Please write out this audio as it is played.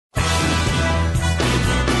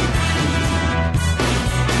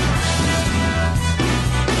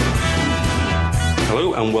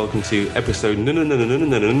Hello and welcome to episode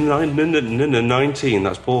 19.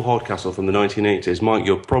 That's Paul Hardcastle from the 1980s. Mike,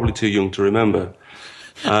 you're probably too young to remember.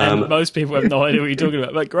 And most people have no idea what you're talking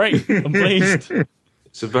about, but great, I'm pleased.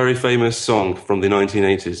 It's a very famous song from the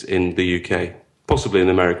 1980s in the UK, possibly in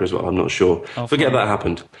America as well, I'm not sure. Forget that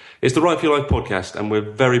happened. It's the Right For Your Life podcast, and we're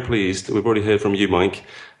very pleased. We've already heard from you, Mike,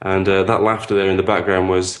 and that laughter there in the background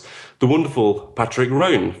was the wonderful Patrick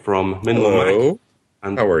Roan from Minimal Mac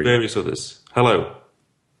and various others. Hello.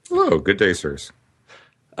 Hello, good day, sirs.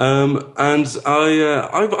 And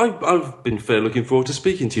I've been fairly looking forward to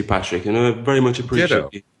speaking to you, Patrick, and I very much appreciate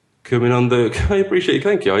you coming on the. I appreciate you.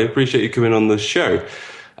 Thank you. I appreciate you coming on the show.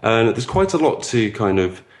 And there's quite a lot to kind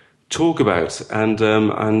of talk about, and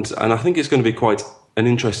I think it's going to be quite an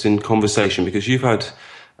interesting conversation because you've had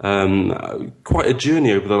quite a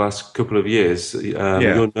journey over the last couple of years.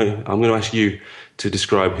 I'm going to ask you to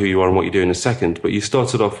describe who you are and what you do in a second, but you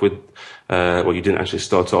started off with, well, you didn't actually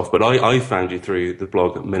start off, but I found you through the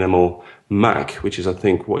blog Minimal Mac, which is, I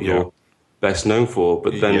think, what you're best known for.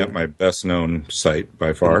 But then, my best known site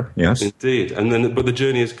by far. Yes, indeed. And then, but the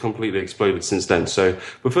journey has completely exploded since then. So,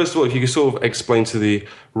 but first of all, if you could sort of explain to the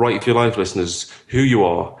Right For Your Life listeners who you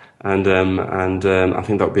are, and I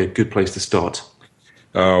think that would be a good place to start.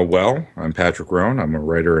 Well, I'm Patrick Roan. I'm a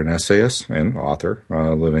writer and essayist and author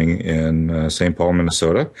living in St. Paul,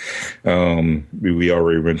 Minnesota. We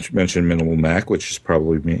already mentioned Minimal Mac, which is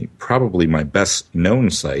probably my best known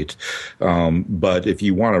site. But if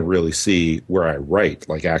you want to really see where I write,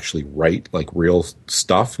 like actually write like real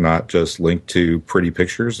stuff, not just link to pretty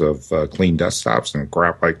pictures of clean desktops and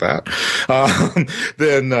crap like that,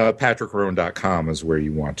 then patrickroan.com is where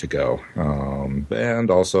you want to go.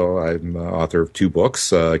 And also, I'm the author of 2 books.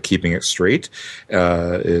 Keeping It Straight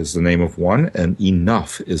is the name of one, and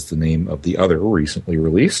Enough is the name of the other, recently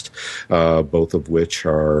released, both of which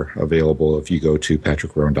are available if you go to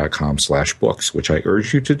patrickroan.com/books, which I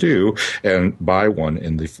urge you to do, and buy one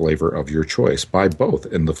in the flavor of your choice. Buy both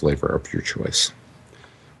in the flavor of your choice.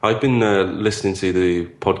 I've been listening to the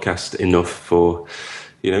podcast Enough for,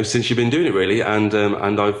 since you've been doing it, really, and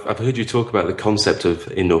I've heard you talk about the concept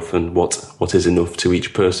of enough and what is enough to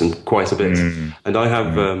each person quite a bit. And I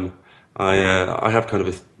have when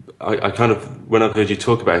I've heard you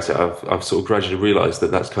talk about it, I've sort of gradually realised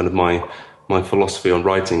that that's kind of my philosophy on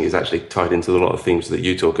writing is actually tied into a lot of things that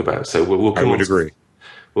you talk about. So we'll come agree.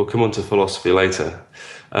 We'll come on to philosophy later.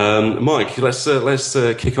 Mike, let's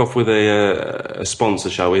kick off with a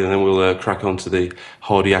sponsor, shall we? And then we'll crack on to the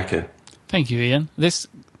hard yakka. Thank you, Ian.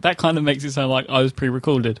 That kind of makes it sound like I was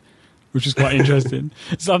pre-recorded, which is quite interesting.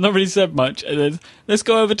 So I've not really said much. And then let's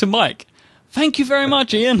go over to Mike. Thank you very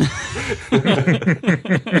much, Ian.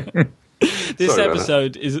 This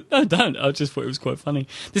episode is... No, don't. I just thought it was quite funny.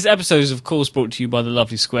 This episode is, of course, brought to you by the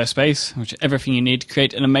lovely Squarespace, which is everything you need to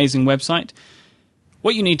create an amazing website.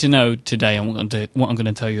 What you need to know today and what I'm going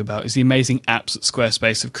to tell you about is the amazing apps that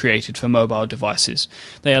Squarespace have created for mobile devices.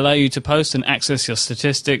 They allow you to post and access your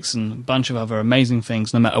statistics and a bunch of other amazing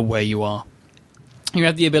things no matter where you are. You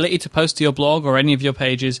have the ability to post to your blog or any of your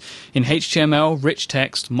pages in HTML, rich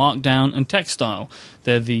text, Markdown, and text style.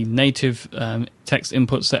 They're the native text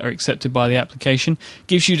inputs that are accepted by the application.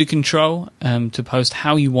 Gives you the control to post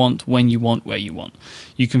how you want, when you want, where you want.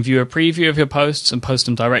 You can view a preview of your posts and post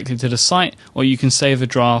them directly to the site, or you can save a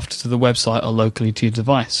draft to the website or locally to your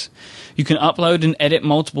device. You can upload and edit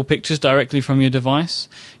multiple pictures directly from your device.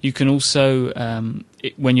 You can also,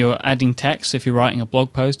 when you're adding text, if you're writing a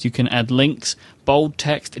blog post, you can add links, bold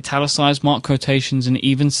text, italicized mark quotations, and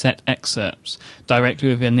even set excerpts directly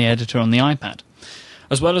within the editor on the iPad.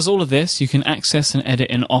 As well as all of this, you can access and edit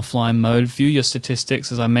in offline mode, view your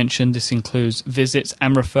statistics. As I mentioned, this includes visits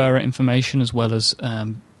and referrer information, as well as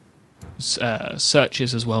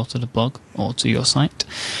searches as well to the blog or to your site.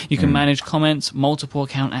 You can manage comments, multiple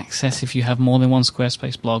account access if you have more than one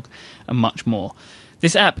Squarespace blog, and much more.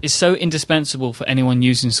 This app is so indispensable for anyone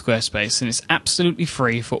using Squarespace, and it's absolutely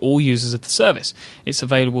free for all users of the service. It's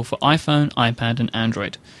available for iPhone, iPad, and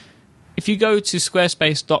Android. If you go to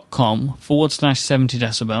squarespace.com/70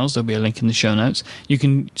 decibels, there'll be a link in the show notes. You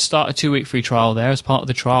can start a 2-week free trial there. As part of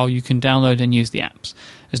the trial, you can download and use the apps.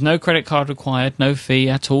 There's no credit card required, no fee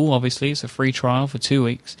at all, obviously. It's a free trial for 2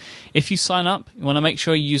 weeks. If you sign up, you want to make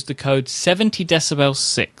sure you use the code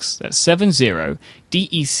 70decibels6. That's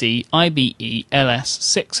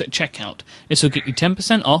 70DECIBELS6 at checkout. This will get you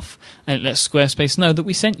 10% off, and it lets Squarespace know that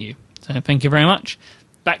we sent you. So thank you very much.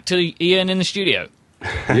 Back to Ian in the studio.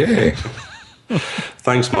 Yay.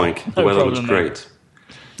 Thanks, Mike. The weather looks great.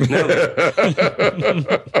 Now then,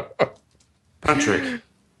 Patrick.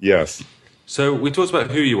 Yes. So we talked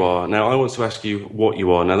about who you are. Now I want to ask you what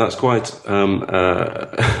you are. Now that's quite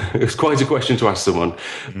it's quite a question to ask someone.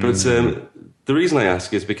 But the reason I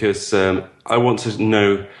ask is because I want to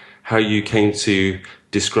know how you came to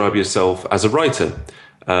describe yourself as a writer,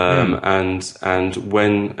 and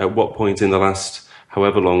when, at what point in the last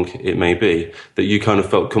however long it may be, that you kind of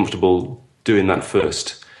felt comfortable doing that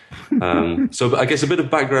first. So I guess a bit of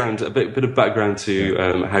background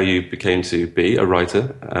to how you became to be a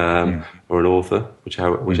writer or an author,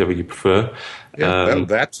 whichever you prefer.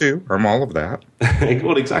 That too. I'm all of that.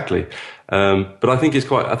 Well, exactly. But I think it's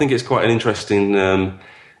quite an interesting.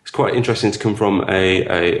 It's quite interesting to come from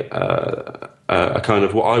a kind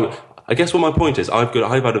of I guess what my point is, I've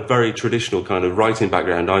had a very traditional kind of writing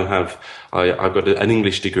background. I've got an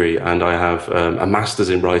English degree, and I have a master's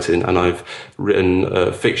in writing, and I've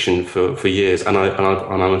written fiction for years, and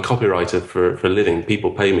I'm a copywriter for a living.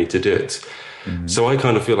 People pay me to do it. Mm-hmm. So I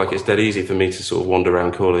kind of feel like it's dead easy for me to sort of wander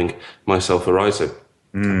around calling myself a writer.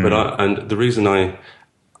 Mm. But the reason I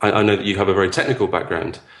know that you have a very technical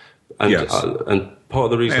background, and yes. And part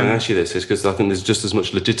of the reason I ask you this is because I think there's just as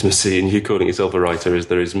much legitimacy in you calling yourself a writer as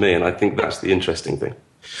there is me, and I think that's the interesting thing.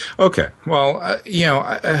 Okay, well,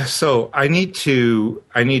 so I need to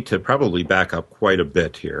probably back up quite a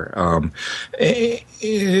bit here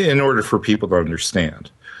in order for people to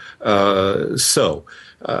understand.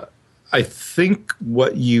 I think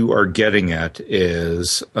what you are getting at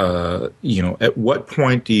is, at what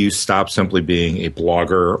point do you stop simply being a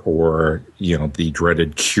blogger or, the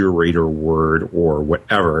dreaded curator word or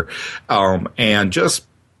whatever, and just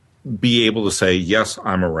be able to say, yes,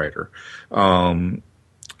 I'm a writer. I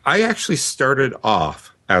actually started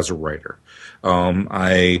off as a writer.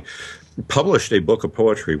 I published a book of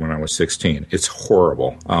poetry when I was 16. It's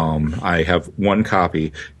horrible. I have one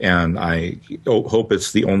copy, and I hope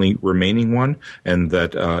it's the only remaining one, and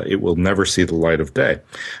that it will never see the light of day.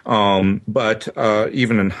 But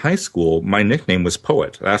even in high school, my nickname was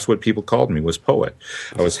Poet. That's what people called me, was Poet.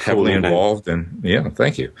 I was heavily involved in,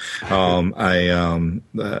 thank you. I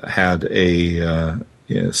had a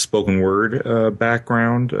spoken word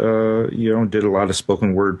background, did a lot of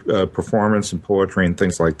spoken word performance and poetry and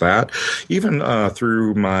things like that. Even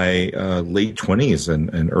through my late 20s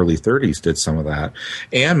and early 30s did some of that.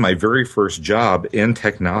 And my very first job in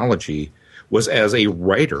technology was as a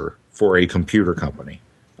writer for a computer company.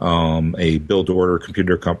 A build-order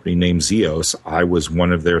computer company named Zeos. I was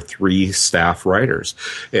one of their 3 staff writers.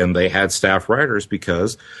 And they had staff writers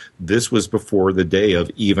because this was before the day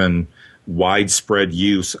of even widespread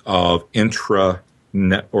use of internetwork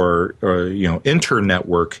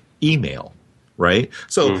email, right?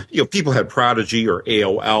 So, people had Prodigy or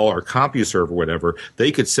AOL or CompuServe or whatever.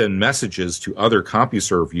 They could send messages to other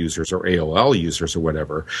CompuServe users or AOL users or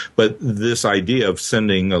whatever. But this idea of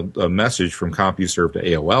sending a message from CompuServe to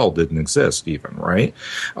AOL didn't exist even, right?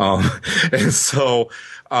 And so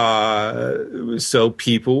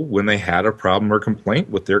people, when they had a problem or complaint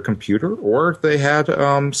with their computer, or if they had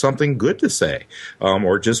something good to say,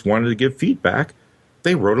 or just wanted to give feedback,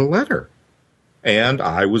 they wrote a letter. And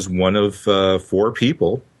I was one of 4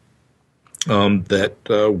 people that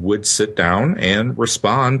would sit down and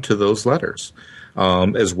respond to those letters,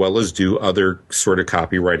 as well as do other sort of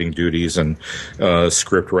copywriting duties and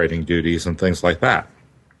script writing duties and things like that.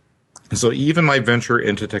 So even my venture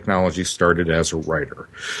into technology started as a writer.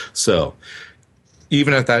 So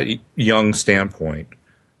even at that young standpoint,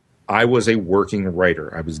 I was a working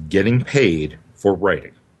writer. I was getting paid for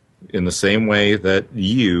writing in the same way that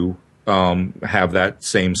you have that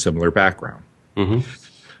same similar background.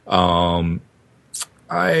 Mm-hmm.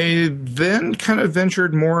 I then kind of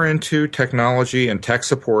ventured more into technology and tech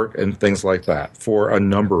support and things like that for a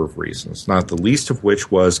number of reasons, not the least of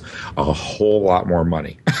which was a whole lot more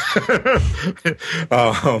money.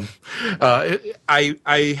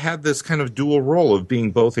 I had this kind of dual role of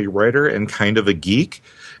being both a writer and kind of a geek.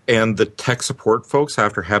 And the tech support folks,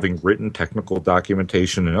 after having written technical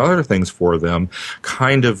documentation and other things for them,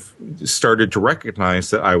 kind of started to recognize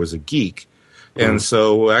that I was a geek. And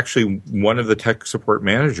so actually one of the tech support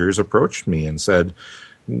managers approached me and said,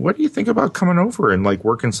 what do you think about coming over and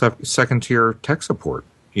working second tier tech support,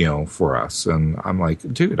 for us? And I'm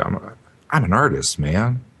like, dude, I'm an artist,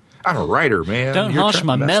 man. I'm a writer, man. Don't harsh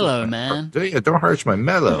my mellow, man. Yeah, don't harsh my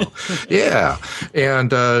mellow. Yeah.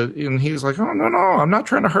 And he was like, oh, no, I'm not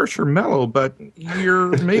trying to harsh your mellow, but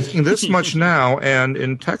you're making this much now. And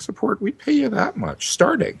in tech support, we pay you that much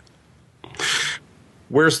starting.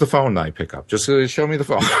 Where's the phone that I pick up? Just show me the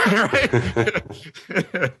phone. Right?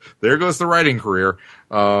 There goes the writing career.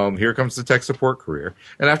 Here comes the tech support career.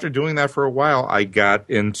 And after doing that for a while, I got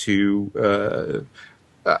into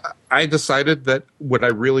I decided that what I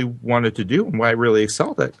really wanted to do and what I really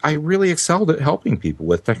excelled at helping people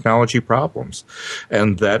with technology problems,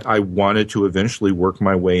 and that I wanted to eventually work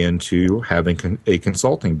my way into having a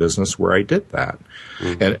consulting business where I did that.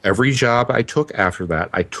 Mm-hmm. And every job I took after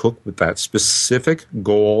that, I took with that specific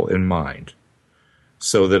goal in mind,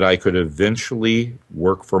 so that I could eventually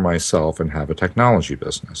work for myself and have a technology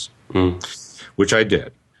business, which I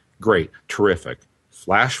did. Great, terrific.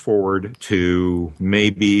 Flash forward to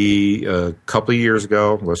maybe a couple of years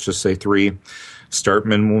ago, let's just say 3, start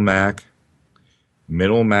Minimal Mac.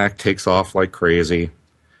 Minimal Mac takes off like crazy.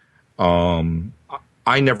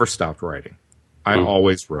 I never stopped writing. I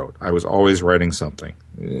always wrote. I was always writing something.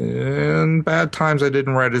 In bad times, I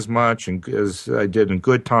didn't write as much as I did in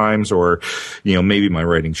good times, or, maybe my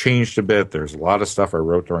writing changed a bit. There's a lot of stuff I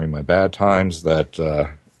wrote during my bad times that,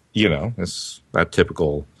 it's that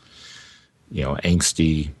typical,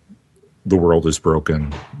 angsty, the world is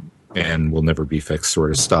broken and will never be fixed sort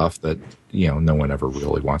of stuff that, no one ever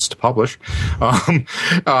really wants to publish. But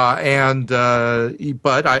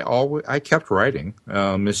I kept writing.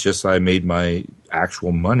 It's just I made my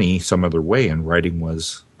actual money some other way, and writing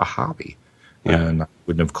was a hobby. Yeah. And I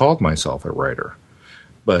wouldn't have called myself a writer.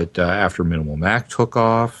 But after Minimal Mac took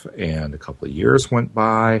off and a couple of years went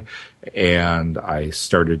by, and I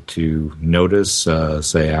started to notice,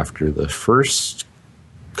 say, after the first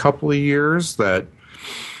couple of years, that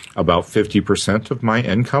about 50% of my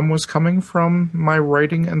income was coming from my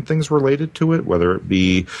writing and things related to it, whether it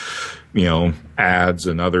be, ads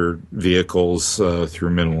and other vehicles through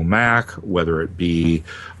Minimal Mac, whether it be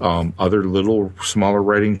other little smaller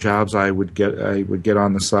writing jobs I would get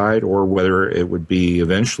on the side, or whether it would be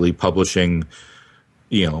eventually publishing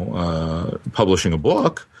a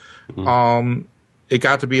book. Mm-hmm. It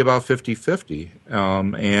got to be about 50-50.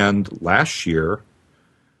 And last year,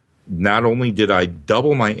 not only did I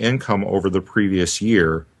double my income over the previous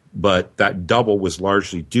year, but that double was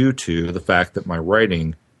largely due to the fact that my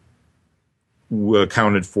writing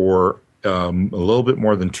accounted for a little bit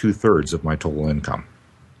more than 2/3 of my total income.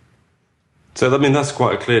 So, that's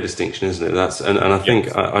quite a clear distinction, isn't it? And I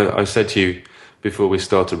think I said to you before we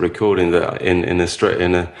started recording that in a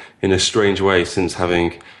strange way, since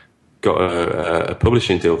having got a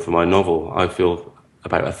publishing deal for my novel, I feel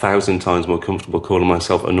about 1,000 times more comfortable calling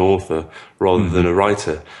myself an author rather than a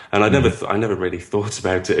writer. And I never really thought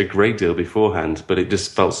about it a great deal beforehand, but it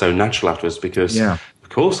just felt so natural afterwards, because of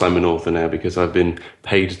course I'm an author now, because I've been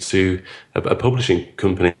paid to, a publishing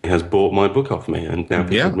company has bought my book off me, and now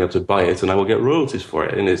people will be able to buy it and I will get royalties for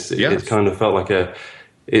it. And it kind of felt like and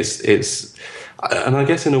I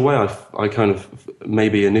guess in a way I kind of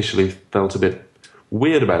maybe initially felt a bit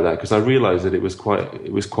weird about that, because I realized that it was quite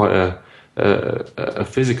a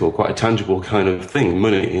physical, quite a tangible kind of thing,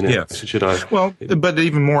 money. Yes. Should I? Well, but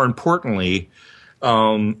even more importantly,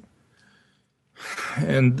 so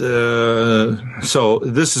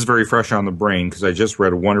this is very fresh on the brain, because I just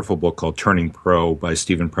read a wonderful book called Turning Pro by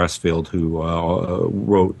Stephen Pressfield, who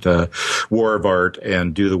wrote War of Art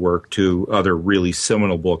and Do the Work, 2 other really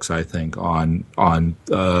seminal books, I think, on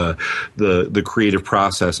the creative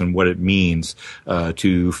process and what it means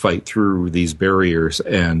to fight through these barriers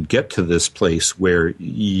and get to this place where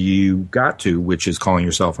you got to, which is calling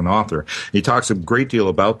yourself an author. He talks a great deal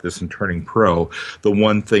about this in Turning Pro. The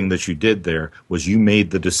one thing that you did there was you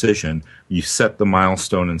made the decision, you set the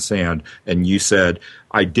milestone in sand, and you said,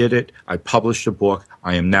 I did it, I published a book,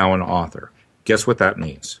 I am now an author. Guess what that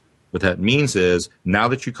means? What that means is, now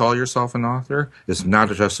that you call yourself an author, it's not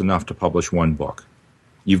just enough to publish one book.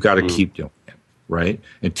 You've got to keep doing it, right?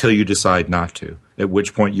 Until you decide not to, at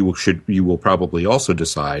which point you will probably also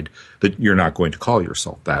decide that you're not going to call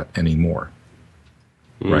yourself that anymore,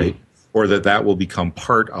 right? Or that will become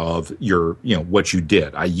part of your, what you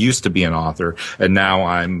did. I used to be an author, and now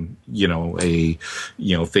I'm, a,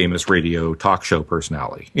 famous radio talk show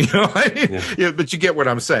personality. But you get what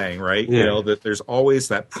I'm saying, right? Yeah. That there's always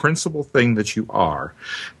that principal thing that you are,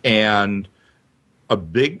 and a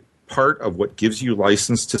big part of what gives you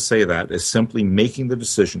license to say that is simply making the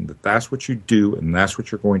decision that that's what you do, and that's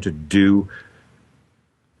what you're going to do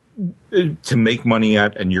to make money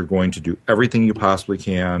at, and you're going to do everything you possibly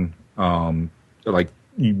can. When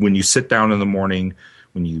you sit down in the morning,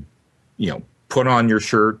 when you put on your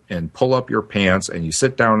shirt and pull up your pants and you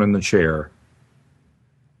sit down in the chair.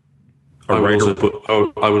 I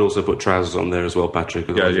would also put trousers on there as well, Patrick.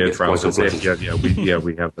 Trousers.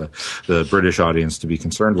 We have the British audience to be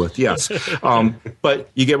concerned with. Yes, but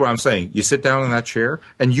you get what I'm saying. You sit down in that chair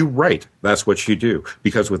and you write. That's what you do,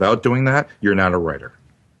 because without doing that, you're not a writer.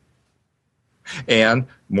 And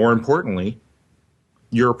more importantly,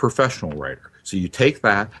 you're a professional writer. So you take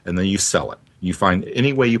that and then you sell it. You find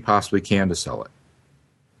any way you possibly can to sell it.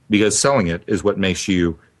 Because selling it is what makes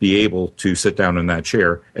you be able to sit down in that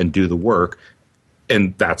chair and do the work.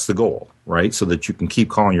 And that's the goal, right? So that you can keep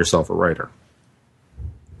calling yourself a writer.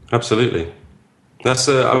 Absolutely.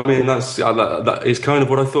 That is kind of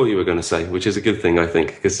what I thought you were going to say, which is a good thing, I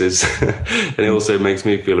think, because and it also makes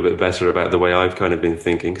me feel a bit better about the way I've kind of been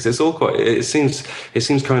thinking, because it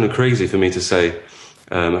seems kind of crazy for me to say,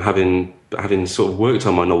 having sort of worked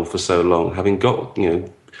on my novel for so long, having got,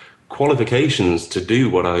 qualifications to do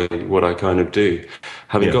what I kind of do,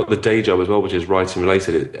 having got the day job as well, which is writing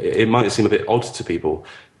related, it might seem a bit odd to people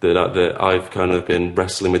that I've kind of been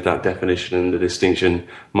wrestling with that definition and the distinction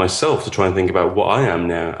myself to try and think about what I am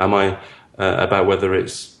now. Am I about whether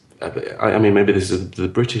it's, I mean, maybe this is the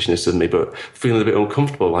Britishness of me, but feeling a bit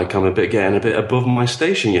uncomfortable, like I'm getting a bit above my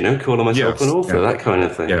station, calling myself an author, that kind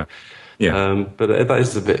of thing. Yeah. Yeah. But that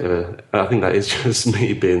is a bit I think that is just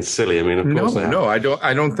me being silly. I mean, of course. No, I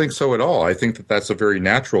don't think so at all. I think that that's a very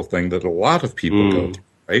natural thing that a lot of people go through,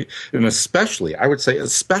 right? And especially, I would say,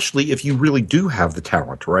 if you really do have the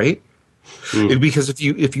talent, right? Because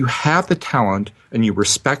if you have the talent and you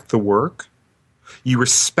respect the work, you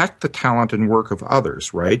respect the talent and work of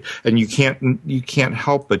others, right? And you can't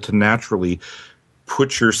help but to naturally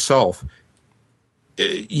put yourself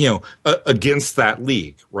against that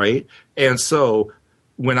league, right? And so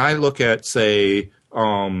when I look at, say,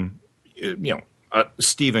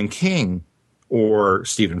 Stephen King or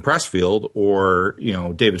Stephen Pressfield or,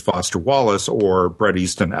 David Foster Wallace or Bret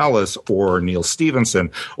Easton Ellis or Neil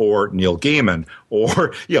Stephenson or Neil Gaiman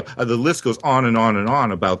or, the list goes on and on and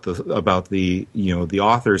on about the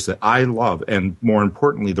authors that I love, and more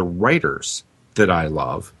importantly, the writers that I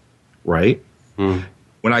love, right?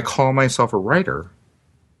 When I call myself a writer,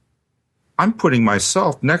 I'm putting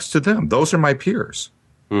myself next to them. Those are my peers,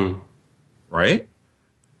 right?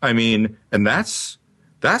 I mean, and that's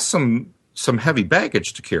some heavy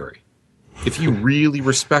baggage to carry. If you really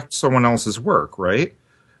respect someone else's work, right?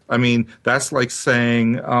 I mean, that's like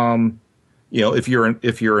saying, if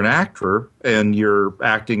you're an actor and you're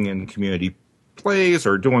acting in community plays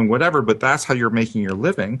or doing whatever, but that's how you're making your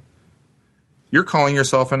living, you're calling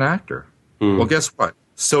yourself an actor. Well, guess what?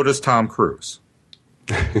 So does Tom Cruise.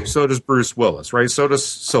 So does Bruce Willis, right? So does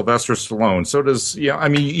Sylvester Stallone. So does, I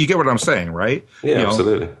mean, you get what I'm saying, right? Yeah,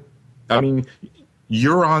 absolutely. I mean,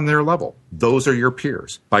 you're on their level. Those are your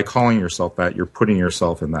peers. By calling yourself that, you're putting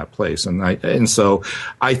yourself in that place. And so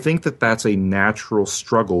I think that that's a natural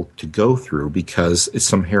struggle to go through, because it's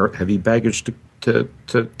some heavy baggage to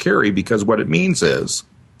carry, because what it means is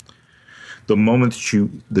the moment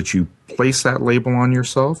that you place that label on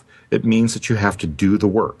yourself, it means that you have to do the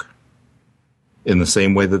work in the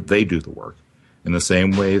same way that they do the work, in the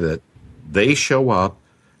same way that they show up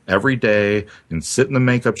every day and sit in the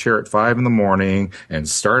makeup chair at 5 a.m. and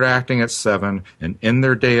start acting at 7 and end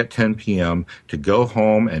their day at 10 p.m. to go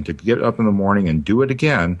home and to get up in the morning and do it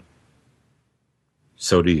again.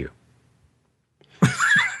 So do you.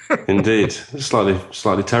 Indeed,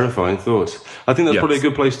 slightly terrifying thought. I think that's probably a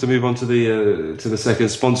good place to move on to the second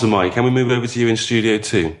sponsor, Mike. Can we move over to you in Studio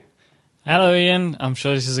 2? Hello, Ian. I'm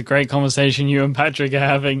sure this is a great conversation you and Patrick are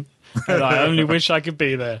having, and I only wish I could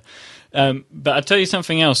be there. But I'll tell you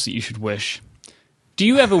something else that you should wish. Do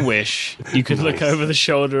you ever wish you could look over the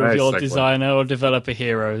shoulder of your designer or developer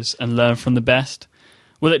heroes and learn from the best?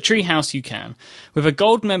 Well, at Treehouse you can. With a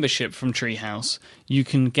gold membership from Treehouse, you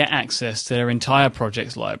can get access to their entire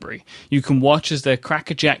projects library. You can watch as their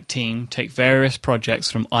crackerjack team take various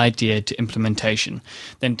projects from idea to implementation,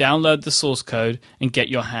 then download the source code and get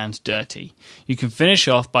your hands dirty. You can finish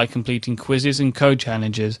off by completing quizzes and code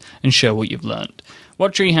challenges and show what you've learned.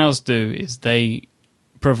 What Treehouse do is they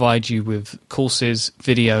provide you with courses,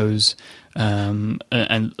 videos,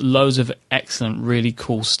 and loads of excellent, really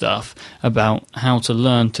cool stuff about how to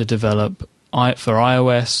learn to develop for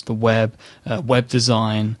iOS, the web, web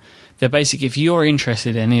design. They're basically, if you're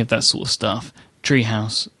interested in any of that sort of stuff,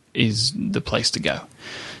 Treehouse is the place to go.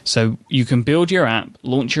 So you can build your app,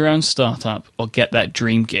 launch your own startup, or get that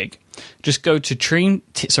dream gig. Just go to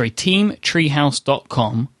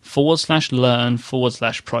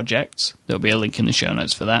teamtreehouse.com/learn/projects. There'll be a link in the show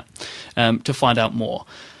notes for that, to find out more.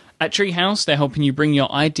 At Treehouse, they're helping you bring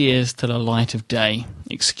your ideas to the light of day.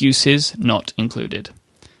 Excuses not included.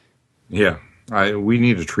 Yeah, we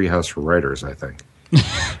need a Treehouse for writers, I think.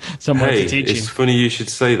 Someone to teach you. It's funny you should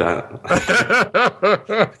say that.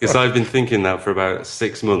 Because I've been thinking that for about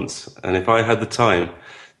 6 months. And if I had the time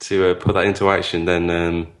to put that into action,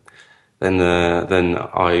 then then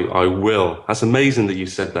I will. That's amazing that you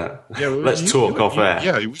said that. Yeah, let's talk off air.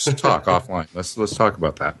 Yeah, we should talk offline. Let's talk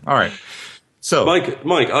about that. All right. So,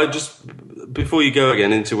 Mike, I just before you go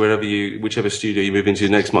again into whichever studio you move into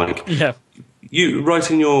next, Mike. Yeah. You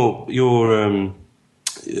writing your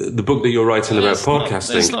the book that you're writing about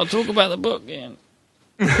podcasting. Let's not talk about the book again.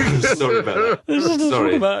 Sorry about that. Let's not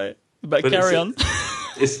talk about it. But carry on.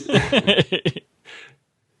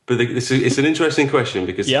 But it's an interesting question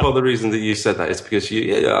because part of the reason that you said that is because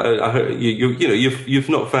you've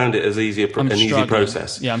not found it as easy easy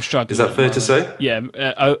process. Yeah, I'm struggling. Is that fair to say? Yeah.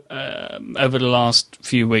 Over the last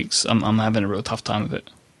few weeks, I'm having a real tough time with it.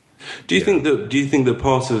 Do you think that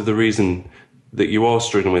part of the reason that you are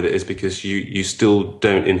struggling with it is because you still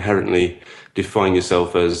don't inherently define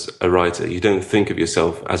yourself as a writer? You don't think of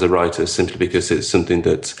yourself as a writer simply because it's something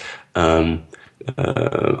that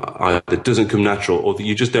either doesn't come natural or that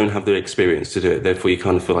you just don't have the experience to do it. Therefore, you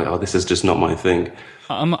kind of feel like, this is just not my thing.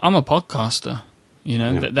 I'm a podcaster. You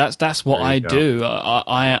know, that's what I do.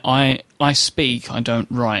 I speak. I don't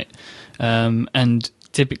write. And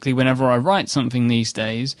typically, whenever I write something these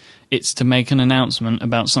days, it's to make an announcement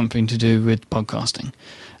about something to do with podcasting.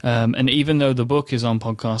 And even though the book is on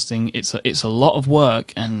podcasting, it's a lot of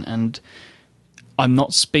work, and I'm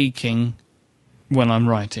not speaking when I'm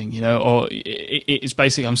writing, or it's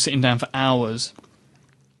basically I'm sitting down for hours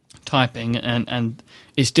typing, and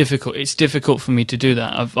it's difficult. It's difficult for me to do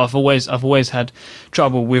that. I've always had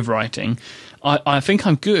trouble with writing. I think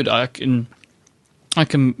I'm good. I can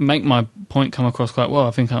make my point come across quite well.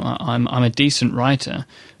 I think I'm a decent writer.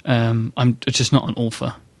 I'm just not an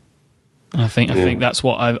author. And I think that's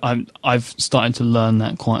what I've started to learn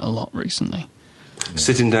that quite a lot recently.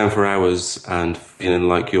 Sitting down for hours and feeling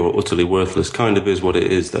like you're utterly worthless kind of is what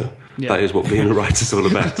it is, though. Yeah. That is what being a writer is all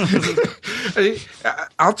about.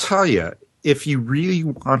 I'll tell you, if you really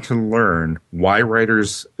want to learn why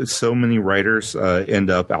so many writers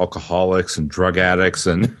end up alcoholics and drug addicts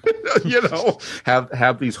and,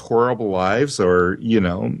 have these horrible lives or,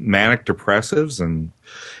 manic depressives and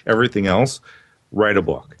everything else, write a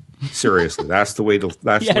book. Seriously, that's the way to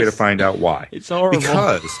find out why. It's horrible.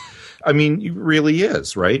 Because, it really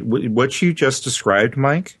is, right? What you just described,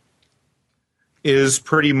 Mike, is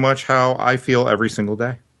pretty much how I feel every single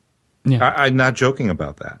day. Yeah. I'm not joking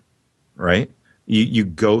about that, right? You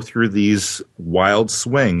go through these wild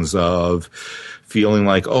swings of feeling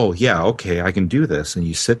like, oh, yeah, okay, I can do this. And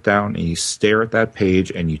you sit down and you stare at that page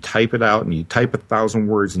and you type it out and you type 1,000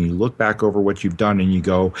 words and you look back over what you've done and you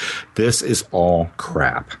go, this is all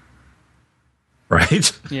crap.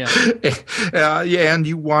 Right? Yeah. And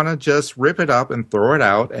you want to just rip it up and throw it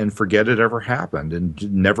out and forget it ever happened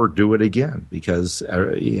and never do it again because,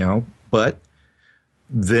 but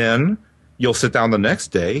then you'll sit down the next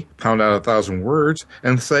day, pound out 1,000 words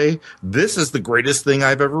and say, this is the greatest thing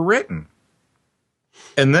I've ever written.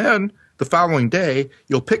 And then the following day,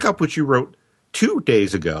 you'll pick up what you wrote 2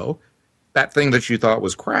 days ago, that thing that you thought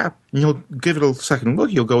was crap, and you'll give it a second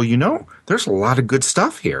look. You'll go, there's a lot of good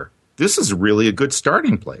stuff here. This is really a good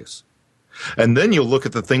starting place. And then you'll look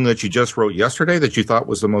at the thing that you just wrote yesterday that you thought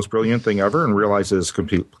was the most brilliant thing ever and realize it's a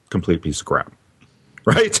complete piece of crap.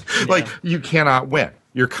 Right? Yeah. Like, you cannot win.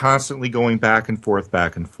 You're constantly going back and forth.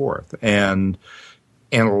 And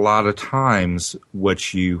a lot of times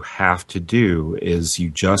what you have to do is you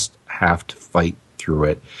just have to fight through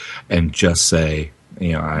it and just say,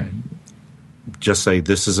 this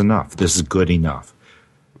is enough. This is good enough.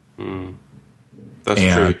 That's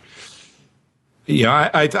true.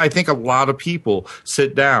 I think a lot of people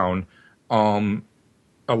sit down, a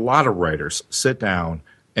lot of writers sit down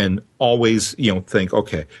and always, think,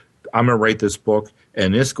 okay, I'm going to write this book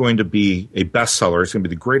and it's going to be a bestseller. It's going to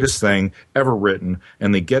be the greatest thing ever written.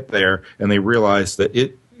 And they get there and they realize that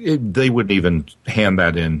they wouldn't even hand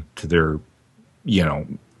that in to their,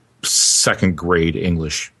 second grade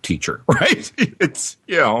English teacher, right? It's,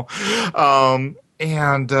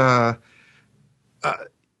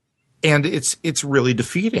 and it's really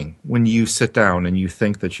defeating when you sit down and you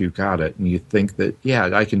think that you've got it and you think that,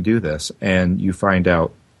 I can do this. And you find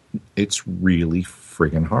out it's really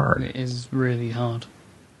friggin' hard. It is really hard.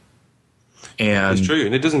 And it's true.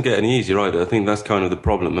 And it doesn't get any easier either. I think that's kind of the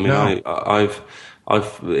problem.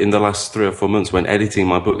 I've in the last 3 or 4 months when editing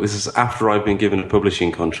my book, this is after I've been given a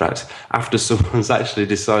publishing contract, after someone's actually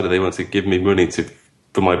decided they want to give me money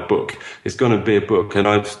for my book. It's going to be a book. And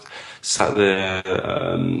I've sat there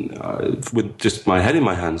with just my head in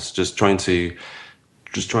my hands, I'd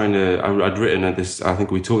written this, I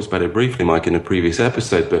think we talked about it briefly, Mike, in a previous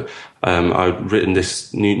episode, but I'd written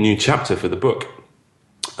this new chapter for the book.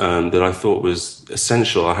 that I thought was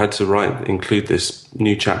essential. I had to include this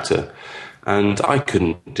new chapter, and I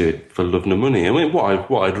couldn't do it for love nor money. I mean,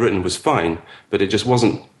 what I'd written was fine, but it just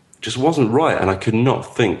wasn't right, and I could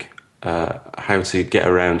not think how to get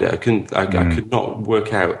around it. I could not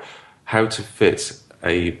work out how to fit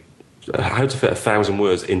 1,000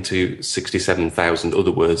 words into 67,000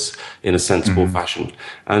 other words in a sensible fashion.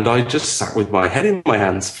 And I just sat with my head in my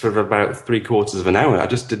hands for about 3/4 of an hour. I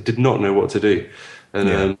just did not know what to do.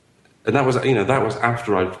 And that was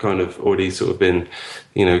after I'd kind of already sort of been,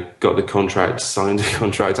 got the contract, signed the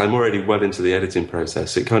contract. I'm already well into the editing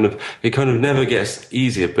process. It kind of never gets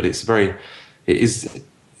easier, but it's worth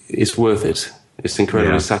it. It's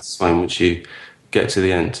incredibly satisfying once you get to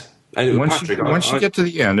the end. And once you get to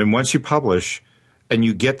the end, and once you publish, and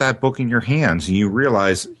you get that book in your hands, and you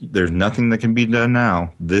realize there's nothing that can be done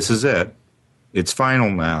now. This is it. It's final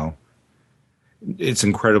now. It's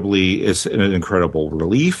an incredible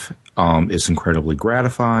relief. It's incredibly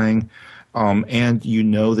gratifying. And you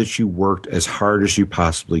know that you worked as hard as you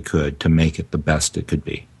possibly could to make it the best it could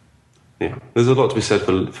be. Yeah, there's a lot to be said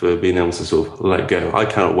for being able to sort of let go. I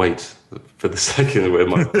can't wait for the second where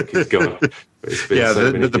my book is gone.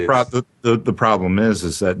 The problem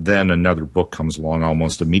is that then another book comes along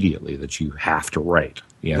almost immediately that you have to write.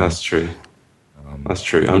 That's true. That's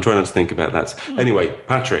true. I'm trying not to think about that. Anyway,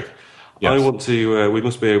 Patrick, yes. I want to. We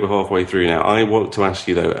must be over halfway through now. I want to ask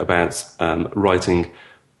you though about writing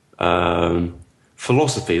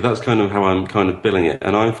philosophy. That's kind of how I'm kind of billing it,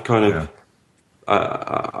 and I've kind of.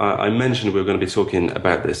 I mentioned we were going to be talking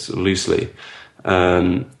about this loosely,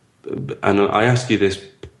 and I ask you this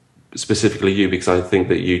specifically you because I think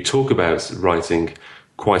that you talk about writing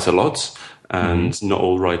quite a lot, and not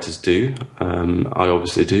all writers do. I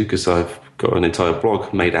obviously do because I've got an entire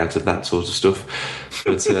blog made out of that sort of stuff.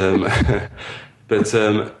 But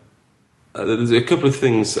there's a couple of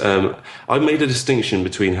things. I made a distinction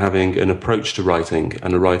between having an approach to writing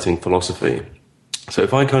and a writing philosophy. So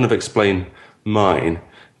if I kind of explain mine,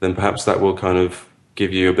 then perhaps that will kind of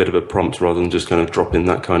give you a bit of a prompt rather than just kind of dropping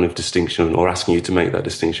that kind of distinction or asking you to make that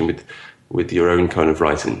distinction with your own kind of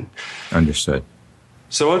writing. Understood.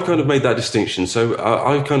 So I've kind of made that distinction. So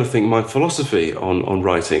I kind of think my philosophy on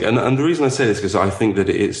writing, and the reason I say this is because I think that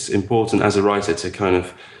it's important as a writer to kind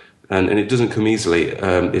of, and it doesn't come easily,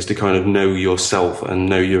 is to kind of know yourself and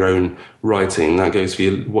know your own writing. That goes for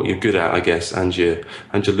what you're good at, I guess, and your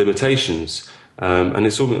limitations. And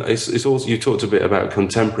it's also, you talked a bit about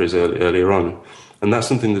contemporaries earlier on, and that's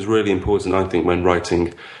something that's really important, I think, when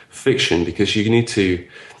writing fiction, because you do need to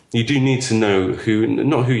know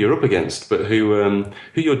not who you're up against, but who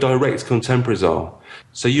your direct contemporaries are.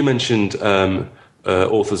 So you mentioned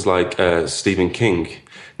authors like Stephen King.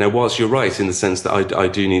 Now, whilst you're right in the sense that I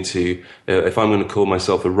do need to, if I'm going to call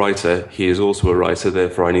myself a writer, he is also a writer,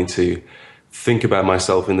 therefore I need to think about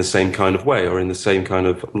myself in the same kind of way or in the same kind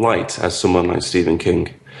of light as someone like Stephen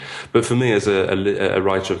King. But for me, as a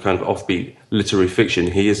writer of kind of offbeat literary fiction,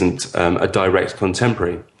 he isn't a direct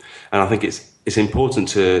contemporary. And I think it's important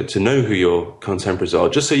to know who your contemporaries are,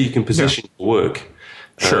 just so you can position your work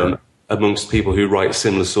amongst people who write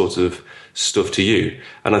similar sort of stuff to you.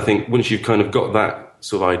 And I think once you've kind of got that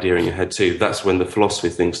sort of idea in your head too, that's when the philosophy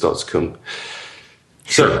thing starts to come.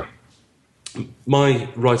 So my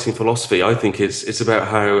writing philosophy, I think it's about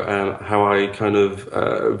how I kind of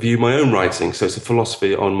view my own writing. So it's a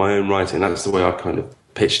philosophy on my own writing. That's the way I've kind of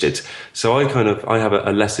pitched it. So I have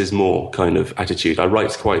a less is more kind of attitude. I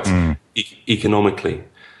write quite economically,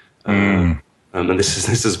 and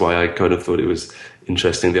this is why I kind of thought it was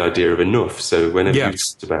interesting, the idea of enough. So whenever you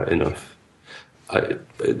talked about enough, I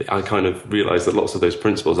kind of realized that lots of those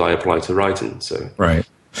principles I apply to writing. So right.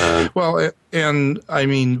 Well, and I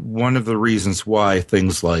mean, one of the reasons why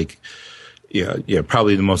things like,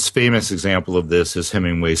 probably the most famous example of this is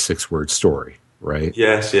Hemingway's 6-word story, right?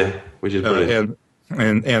 Yes, which is brilliant.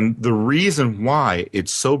 And the reason why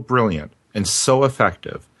it's so brilliant and so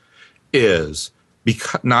effective is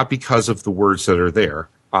not because of the words that are there.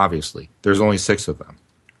 Obviously, there's only 6 of them,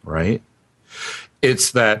 right?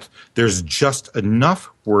 It's that there's just enough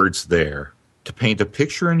words there to paint a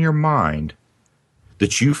picture in your mind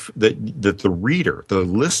that the reader, the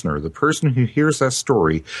listener, the person who hears that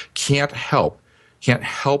story can't help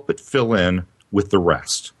but fill in with the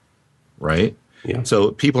rest, right? Yeah.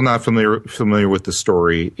 So people not familiar with the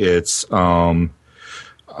story, it's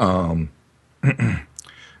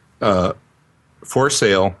for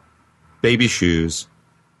sale, baby shoes,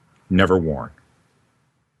 never worn.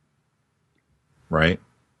 Right?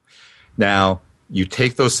 Now, you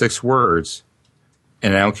take those 6 words,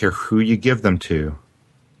 and I don't care who you give them to,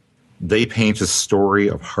 they paint a story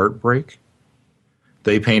of heartbreak.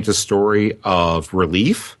 They paint a story of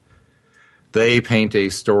relief. They paint a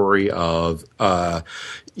story of,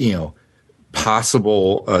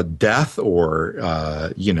 possible death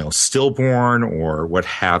or, stillborn or what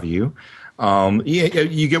have you.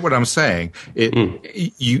 You get what I'm saying.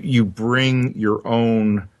 You bring your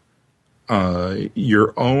own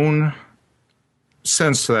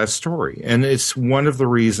sense to that story, and it's one of the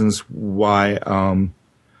reasons why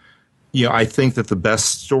I think that the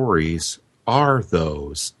best stories are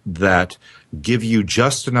those that give you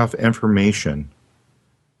just enough information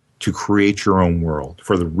to create your own world,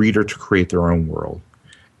 for the reader to create their own world,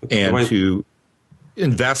 and to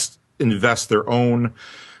invest their own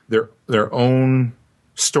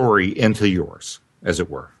story into yours, as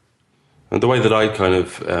it were. And the way that I kind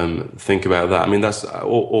of think about that, I mean, that's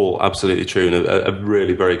all absolutely true, and a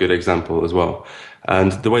really very good example as well.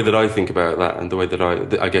 And the way that I think about that, and the way that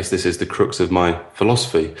I guess this is the crux of my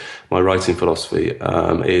philosophy, my writing philosophy,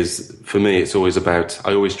 is, for me, it's always about,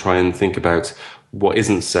 I always try and think about what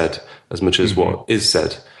isn't said as much as what is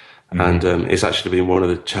said. And it's actually been one of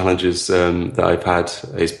the challenges that I've had.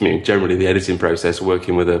 It's generally the editing process.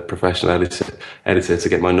 Working with a professional editor to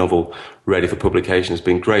get my novel ready for publication has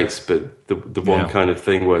been great. But the one kind of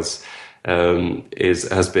thing has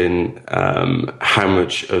been how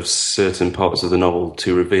much of certain parts of the novel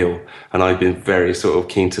to reveal. And I've been very sort of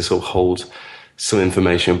keen to sort of hold some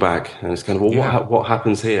information back. And it's kind of, what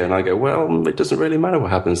happens here? And I go, well, it doesn't really matter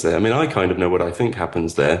what happens there. I mean, I kind of know what I think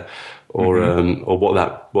happens there. Or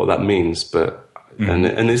what that means, but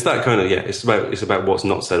and it's that kind of it's about what's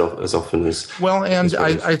not said as often as well. And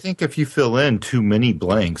I think if you fill in too many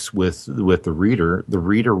blanks with the reader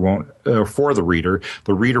won't the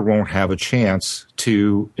reader won't have a chance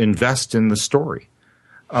to invest in the story.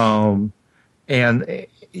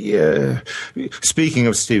 Speaking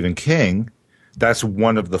of Stephen King, that's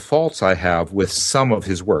one of the faults I have with some of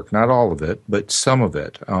his work. Not all of it, but some of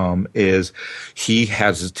it, is he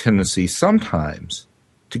has a tendency sometimes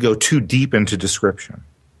to go too deep into description.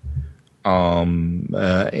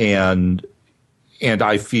 And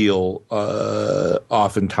I feel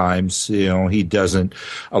oftentimes, he doesn't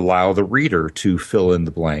allow the reader to fill in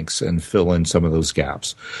the blanks and fill in some of those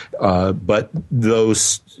gaps. But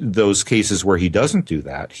those cases where he doesn't do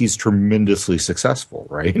that, he's tremendously successful,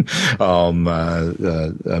 right?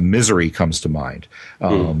 Misery comes to mind.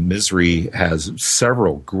 Misery has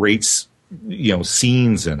several great,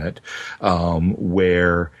 scenes in it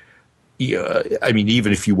where,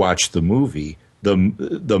 even if you watch the movie,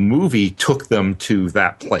 the movie took them to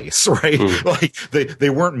that place, right? Like they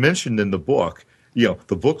weren't mentioned in the book.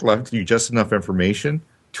 The book left you just enough information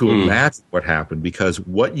to imagine what happened, because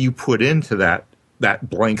what you put into that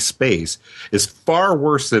blank space is far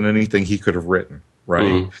worse than anything he could have written,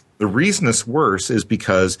 right? The reason it's worse is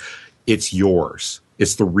because it's yours.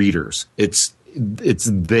 It's the reader's. It's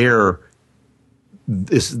their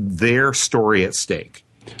story at stake.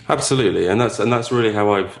 Absolutely, and that's really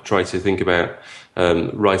how I've tried to think about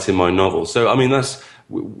writing my novel. So, I mean,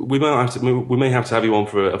 we may have to have you on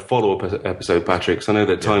for a follow-up episode, Patrick, because I know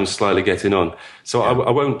that time's slightly getting on. So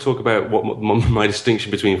I won't talk about what my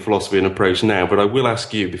distinction between philosophy and approach now, but I will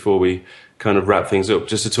ask you before we kind of wrap things up,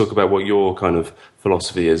 just to talk about what your kind of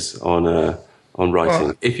philosophy is on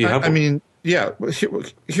writing, if you have one. I mean, yeah.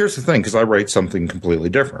 Here's the thing, because I write something completely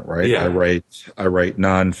different, right? Yeah. I write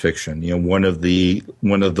nonfiction. One of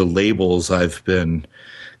the labels I've been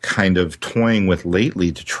kind of toying with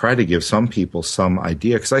lately to try to give some people some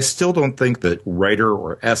idea, because I still don't think that writer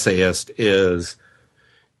or essayist is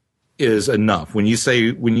enough. When you say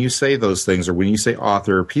those things, or when you say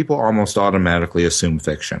author, people almost automatically assume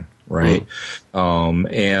fiction, right?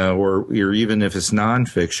 Or even if it's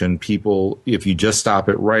nonfiction, people, if you just stop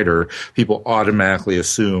at writer, people automatically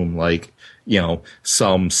assume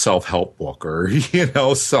some self-help book or,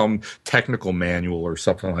 some technical manual or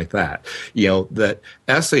something like that. That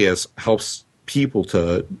essayist helps people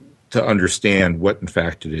to understand what in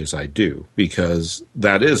fact it is I do, because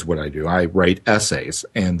that is what I do. I write essays,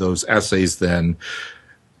 and those essays then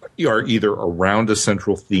are either around a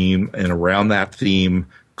central theme and around that theme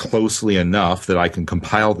closely enough that I can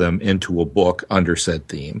compile them into a book under said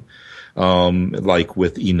theme, like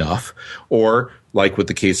with Enough, or like with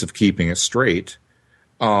the case of Keeping It Straight.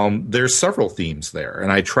 There's several themes there, and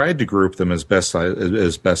I tried to group them as best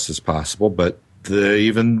as possible, but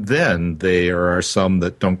even then there are some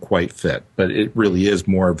that don't quite fit. But it really is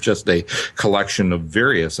more of just a collection of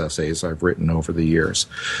various essays I've written over the years.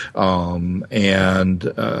 Is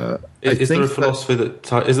there a philosophy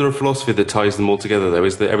that ties them all together, though?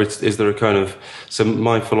 Is there a kind of, so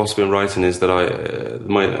my philosophy in writing is that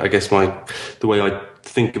the way I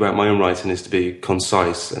think about my own writing is to be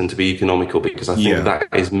concise and to be economical, because I think that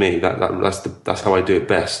is me. That's how I do it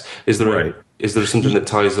best. Is there something that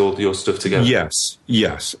ties all your stuff together?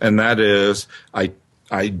 Yes, and that is I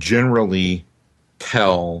generally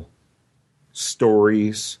tell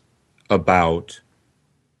stories about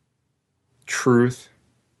truth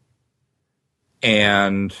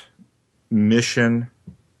and mission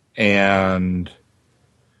and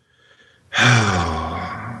I'm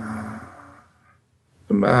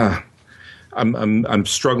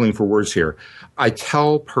struggling for words here. I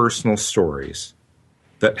tell personal stories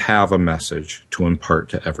that have a message to impart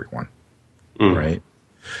to everyone, right?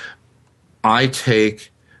 I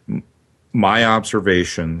take my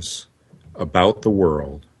observations about the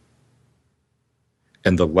world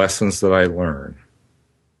and the lessons that I learn,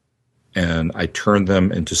 and I turn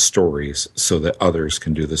them into stories so that others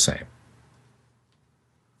can do the same.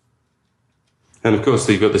 And of course,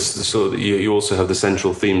 you've got this sort of, you also have the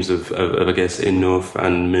central themes of I guess, enough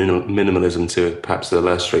and minimalism to perhaps a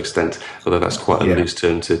lesser extent, although that's quite a loose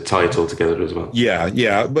term to tie it all together as well.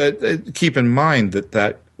 Yeah. But keep in mind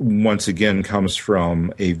that once again comes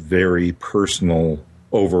from a very personal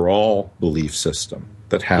overall belief system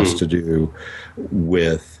that has to do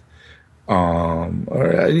with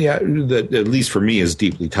that at least for me is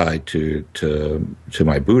deeply tied to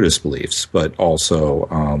my Buddhist beliefs, but also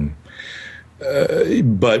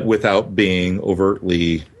but without being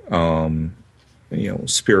overtly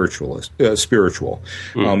spiritual.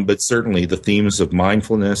 But certainly the themes of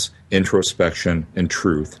mindfulness, introspection, and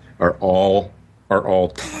truth are all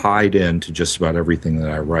tied into just about everything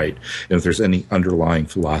that I write. And if there's any underlying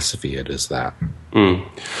philosophy, it is that.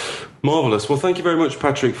 Marvelous. Well, thank you very much,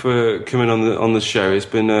 Patrick, for coming on the show. It's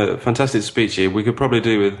been fantastic to speak to you. We could probably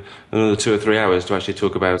do with another 2 or 3 hours to actually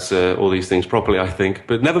talk about all these things properly, I think.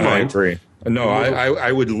 But never mind. I agree. No,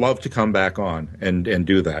 I would love to come back on and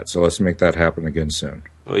do that. So let's make that happen again soon.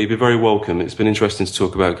 Well, you'd be very welcome. It's been interesting to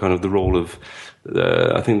talk about kind of the role of,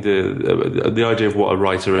 I think the idea of what a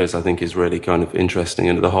writer is, I think is really kind of interesting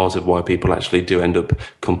and at the heart of why people actually do end up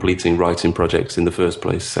completing writing projects in the first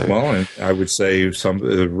place. So, well, I would say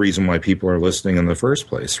the reason why people are listening in the first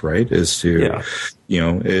place, right, is to,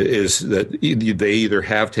 is that they either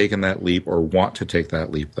have taken that leap or want to take that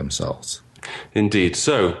leap themselves. Indeed.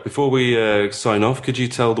 So, before we sign off, could you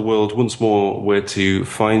tell the world once more where to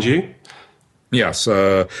find you? Yes,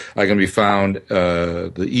 I can be found.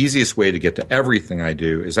 The easiest way to get to everything I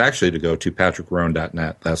do is actually to go to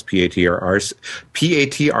patrickrone.net. That's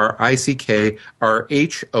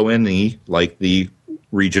PatrickRhone, like the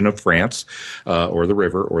region of France, or the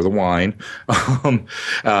river, or the wine.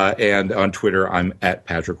 And on Twitter, I'm at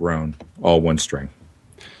Patrick Rhone, all one string.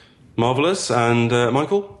 Marvelous. And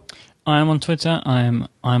Michael? I am on Twitter. I am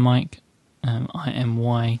iMyke,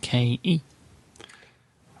 IMYKE.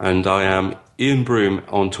 And I am Ian Broome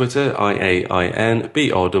on Twitter,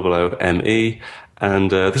 IAINBROOME.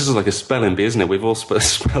 And this is like a spelling bee, isn't it? We've all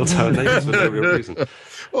spelled our names for no real reason.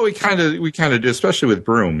 Well, we kind of do, especially with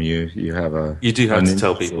Broome. You have a you do have to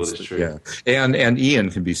tell people it's true. Yeah, and Ian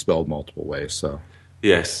can be spelled multiple ways. So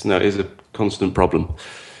yes, no, it is a constant problem.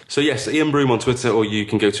 So yes, Ian Broome on Twitter, or you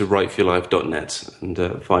can go to writeforyourlife.net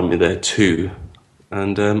and find me there too.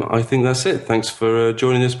 And I think that's it. Thanks for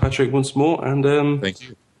joining us, Patrick, once more. And thank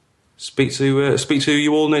you. Speak to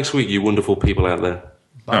you all next week, you wonderful people out there.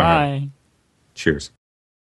 Bye. Cheers.